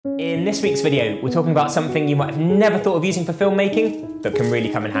In this week's video, we're talking about something you might have never thought of using for filmmaking, but can really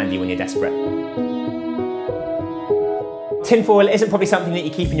come in handy when you're desperate. Tinfoil isn't probably something that you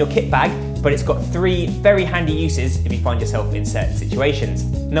keep in your kit bag, but it's got three very handy uses if you find yourself in certain situations.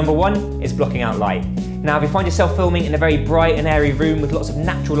 Number one is blocking out light. Now, if you find yourself filming in a very bright and airy room with lots of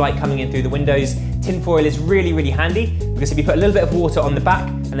natural light coming in through the windows, tinfoil is really, really handy because if you put a little bit of water on the back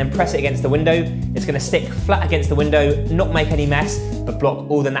and then press it against the window, it's going to stick flat against the window, not make any mess, but block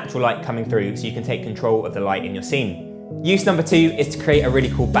all the natural light coming through so you can take control of the light in your scene. Use number two is to create a really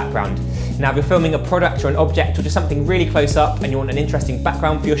cool background. Now, if you're filming a product or an object or just something really close up and you want an interesting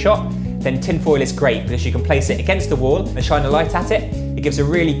background for your shot, then tinfoil is great because you can place it against the wall and shine a light at it. It gives a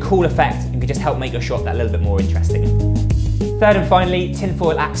really cool effect and can just help make your shot that little bit more interesting. Third and finally,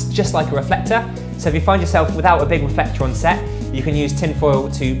 tinfoil acts just like a reflector. So if you find yourself without a big reflector on set, you can use tinfoil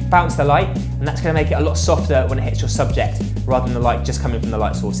to bounce the light, and that's going to make it a lot softer when it hits your subject, rather than the light just coming from the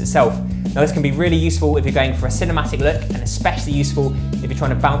light source itself. Now, this can be really useful if you're going for a cinematic look, and especially useful if you're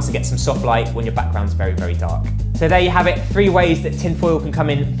trying to bounce and get some soft light when your background's very, very dark. So there you have it, 3 ways that tinfoil can come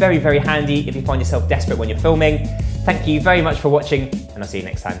in very, very handy if you find yourself desperate when you're filming. Thank you very much for watching, and I'll see you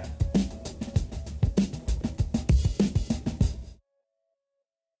next time.